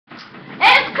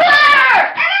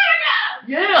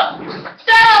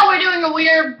a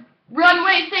weird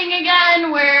runway thing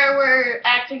again where we're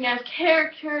acting as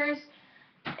characters.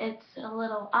 It's a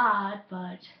little odd,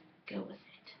 but go with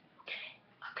it. Okay.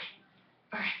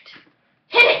 Alright.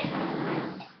 Hit it!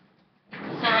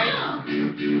 Sorry. Oh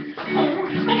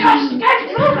my gosh, guys,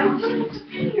 move! I'm looking at the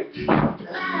finger.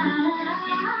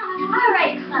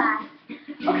 Alright, class.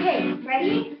 Okay,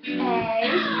 ready? A,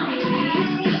 B,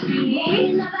 C.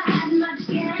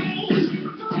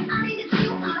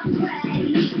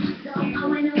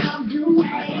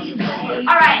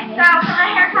 Alright, so for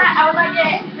my haircut, I would like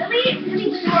it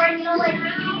really short, you know, like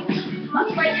how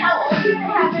old people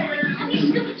have it, like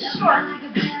really short.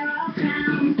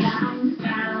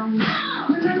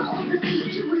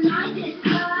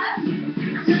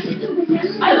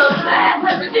 I love that.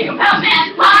 Everything about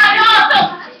man's pie awesome!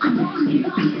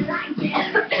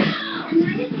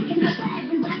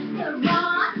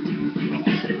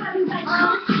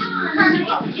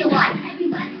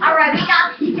 Alright, we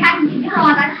got packaging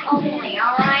products only,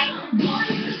 alright?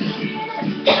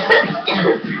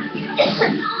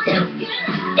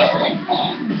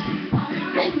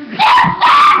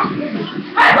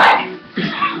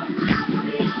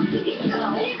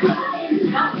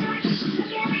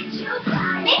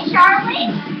 Miss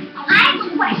Charlotte, I have a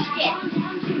question.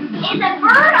 Is a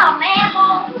bird a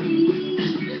mammal?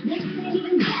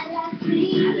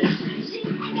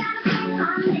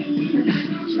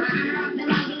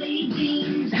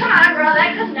 Come on, girl,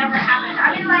 that could never happen.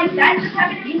 I mean, like, that just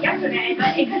happened to me yesterday,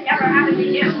 but it could never happen to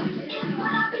you.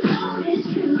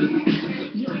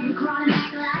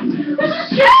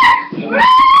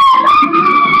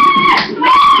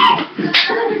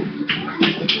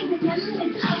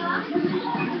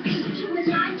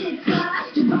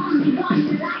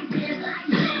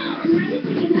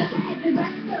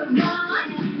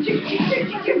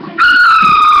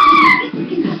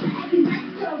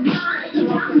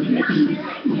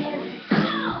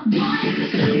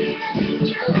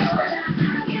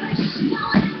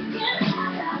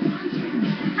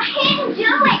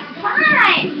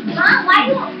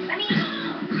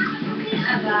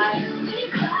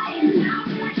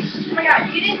 Oh my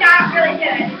God, you did not really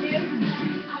hit it, did you?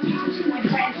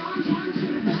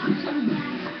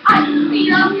 I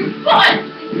beat up your foot!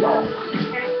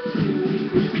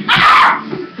 Ah!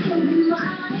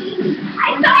 I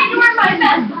thought you were my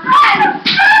best friend!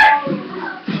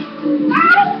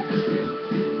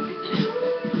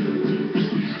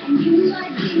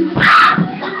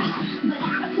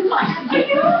 Are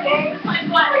you okay? My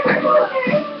butt. Are you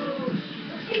okay?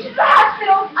 Get to the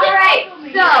hospital. Alright,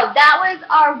 so that was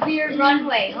our weird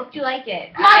runway. Hope you like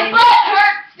it. My butt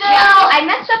hurts still! Yeah, I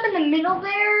messed up in the middle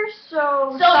there,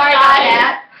 so sorry about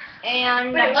that.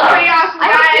 And But it was pretty awesome,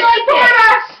 I hope you guys. liked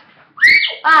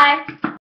it. Bye.